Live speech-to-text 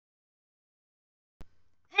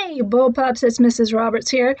Hey, Bullpups, it's Mrs. Roberts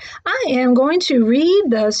here. I am going to read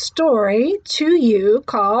the story to you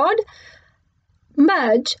called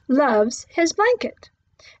Mudge Loves His Blanket.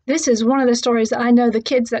 This is one of the stories that I know the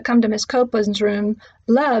kids that come to Miss Copeland's room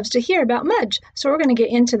loves to hear about Mudge. So we're going to get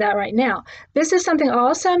into that right now. This is something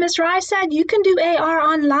also Miss Rice said you can do AR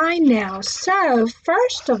online now. So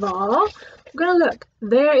first of all, we're going to look.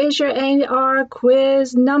 There is your AR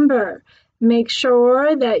quiz number. Make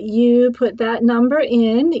sure that you put that number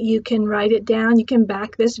in. You can write it down. You can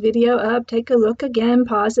back this video up, take a look again,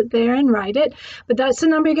 pause it there and write it. But that's the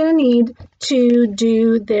number you're going to need to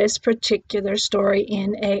do this particular story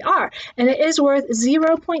in AR. And it is worth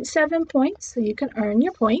 0.7 points, so you can earn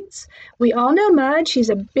your points. We all know Mudge. He's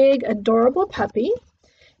a big, adorable puppy.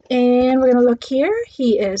 And we're going to look here.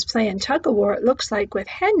 He is playing tug-of-war, it looks like, with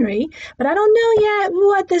Henry. But I don't know yet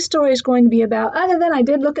what this story is going to be about, other than I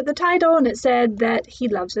did look at the title and it said that he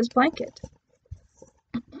loves his blanket.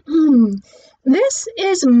 This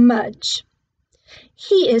is Mudge.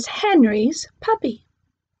 He is Henry's puppy.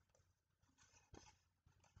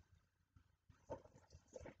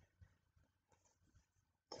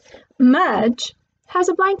 Mudge has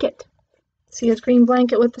a blanket. See his green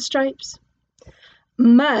blanket with the stripes?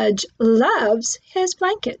 Mudge loves his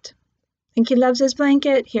blanket. Think he loves his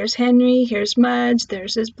blanket? Here's Henry, here's Mudge,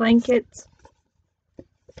 there's his blanket.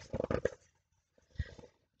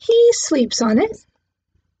 He sleeps on it.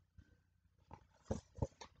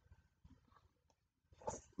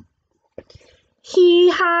 He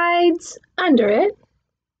hides under it.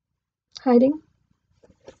 Hiding.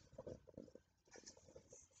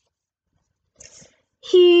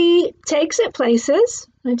 He takes it places.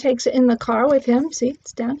 He takes it in the car with him. See,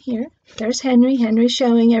 it's down here. There's Henry. Henry's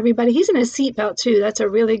showing everybody. He's in a seatbelt, too. That's a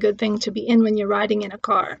really good thing to be in when you're riding in a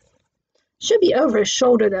car. Should be over his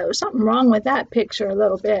shoulder, though. Something wrong with that picture a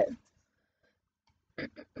little bit.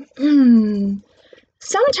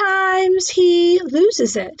 Sometimes he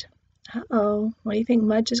loses it. Uh-oh. What do you think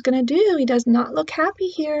Mudge is going to do? He does not look happy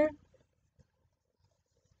here.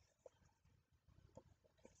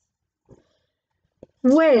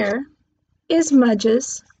 Where is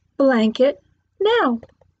Mudge's blanket now?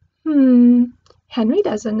 Henry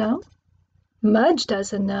doesn't know. Mudge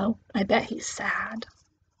doesn't know. I bet he's sad.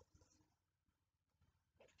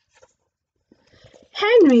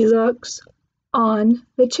 Henry looks on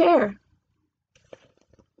the chair.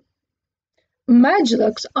 Mudge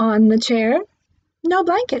looks on the chair. No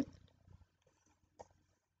blanket.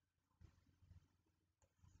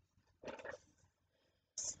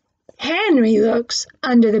 Henry looks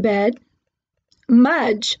under the bed.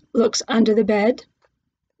 Mudge looks under the bed.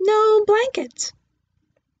 No blankets.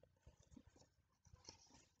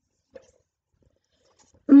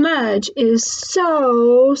 Mudge is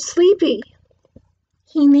so sleepy.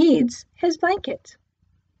 He needs his blanket.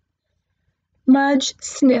 Mudge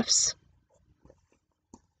sniffs.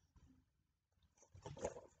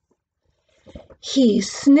 He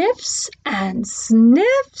sniffs and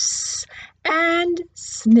sniffs and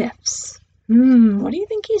sniffs. What do you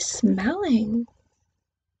think he's smelling?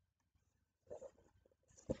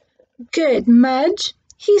 Good, Mudge.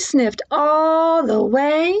 He sniffed all the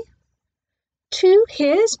way to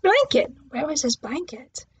his blanket. Where was his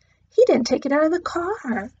blanket? He didn't take it out of the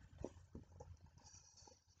car.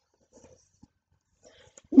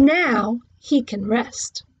 Now he can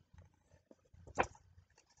rest.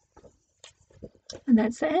 And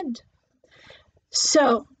that's the end.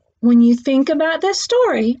 So, when you think about this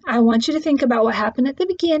story, I want you to think about what happened at the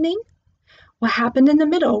beginning, what happened in the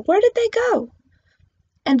middle, where did they go?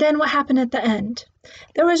 And then what happened at the end.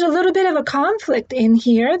 There was a little bit of a conflict in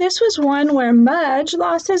here. This was one where Mudge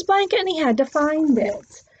lost his blanket and he had to find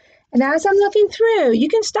it. And as I'm looking through, you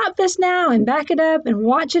can stop this now and back it up and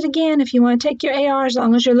watch it again if you want to take your AR, as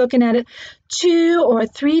long as you're looking at it 2 or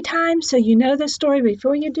 3 times so you know the story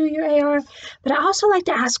before you do your AR. But I also like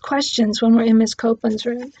to ask questions when we're in Miss Copeland's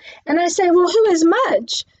room. And I say, well, who is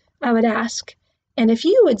Mudge? I would ask. And if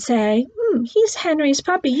you would say, he's Henry's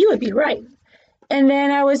puppy, you would be right. And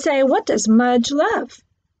then I would say, what does Mudge love?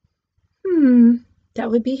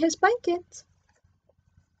 That would be his blanket.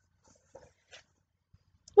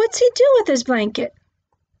 What's he do with his blanket?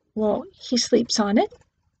 Well, he sleeps on it.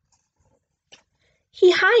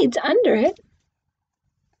 He hides under it.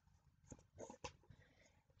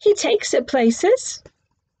 He takes it places.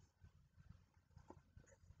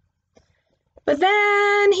 But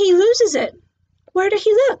then he loses it. Where did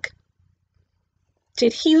he look?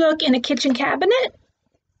 Did he look in a kitchen cabinet?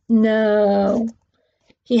 No.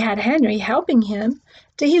 He had Henry helping him.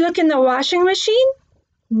 Did he look in the washing machine?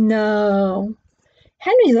 No.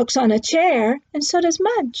 Henry looks on a chair, and so does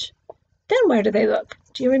Mudge. Then where do they look?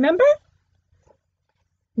 Do you remember?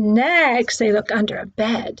 Next, they look under a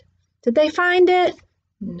bed. Did they find it?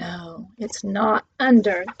 No, it's not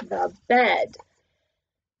under the bed.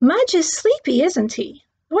 Mudge is sleepy, isn't he?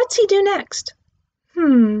 What's he do next?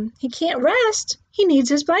 He can't rest. He needs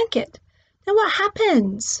his blanket. Then what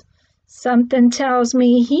happens? Something tells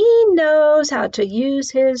me he knows how to use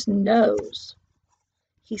his nose.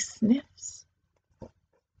 He sniffs.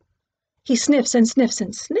 He sniffs and sniffs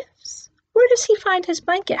and sniffs. Where does he find his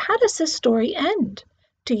blanket? How does this story end?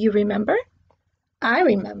 Do you remember? I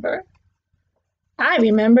remember. I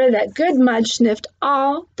remember that good Mudge sniffed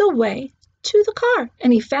all the way to the car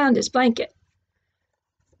and he found his blanket.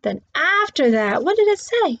 Then after that, what did it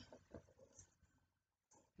say?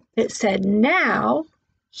 It said, now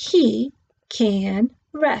he can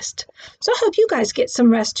rest. So I hope you guys get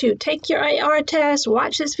some rest too. Take your AR test,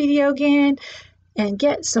 watch this video again, and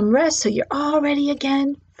get some rest so you're all ready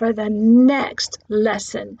again for the next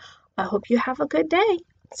lesson. I hope you have a good day.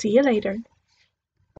 See you later.